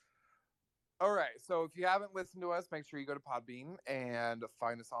 All right. So if you haven't listened to us, make sure you go to Podbean and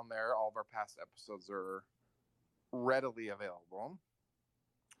find us on there. All of our past episodes are readily available.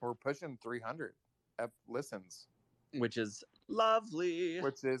 We're pushing 300 listens, which is lovely.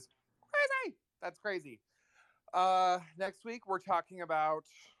 Which is crazy. That's crazy. Next week we're talking about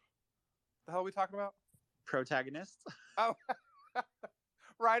the hell are we talking about? Protagonists. Oh,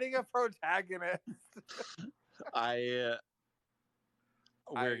 writing a protagonist.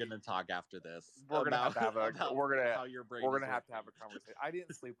 We're gonna talk after this. We're gonna have to have a conversation. I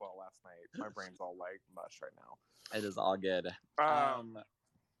didn't sleep well last night. My brain's all like mush right now. It is all good.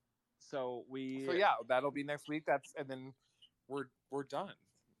 So yeah, that'll be next week. And then we're done.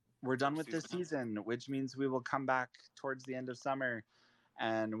 We're done with this season, which means we will come back towards the end of summer,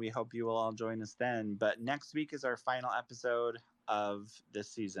 and we hope you will all join us then. But next week is our final episode of this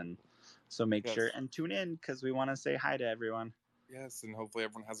season, so make sure and tune in because we want to say hi to everyone. Yes, and hopefully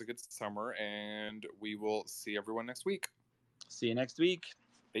everyone has a good summer, and we will see everyone next week. See you next week.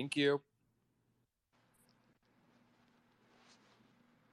 Thank you.